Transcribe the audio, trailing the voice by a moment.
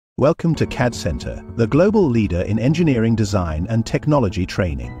Welcome to CADD Center, the global leader in engineering design and technology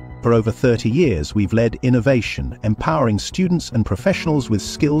training. For over 30 years, we've led innovation, empowering students and professionals with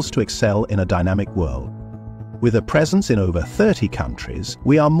skills to excel in a dynamic world. With a presence in over 30 countries,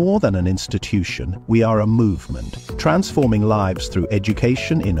 we are more than an institution, we are a movement, transforming lives through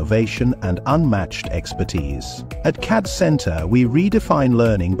education, innovation, and unmatched expertise. At CADD Center, we redefine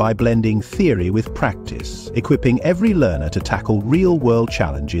learning by blending theory with practice, equipping every learner to tackle real-world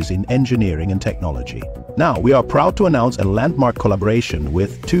challenges in engineering and technology. Now, we are proud to announce a landmark collaboration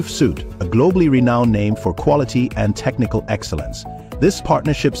with TÜV Süd, a globally renowned name for quality and technical excellence. This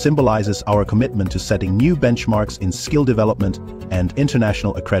partnership symbolizes our commitment to setting new benchmarks in skill development and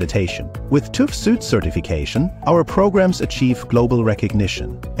international accreditation. With TÜV Süd certification, our programs achieve global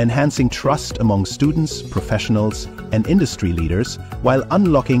recognition, enhancing trust among students, professionals, and industry leaders, while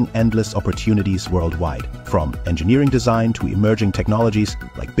unlocking endless opportunities worldwide. From engineering design to emerging technologies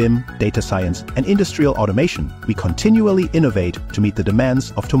like BIM, data science, and industrial automation, we continually innovate to meet the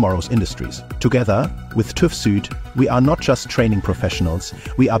demands of tomorrow's industries. Together, with TÜV Süd, we are not just training professionals,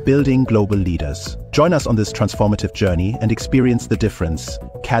 we are building global leaders. Join us on this transformative journey and experience the difference.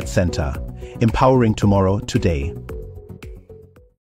 CADD Center, empowering tomorrow today.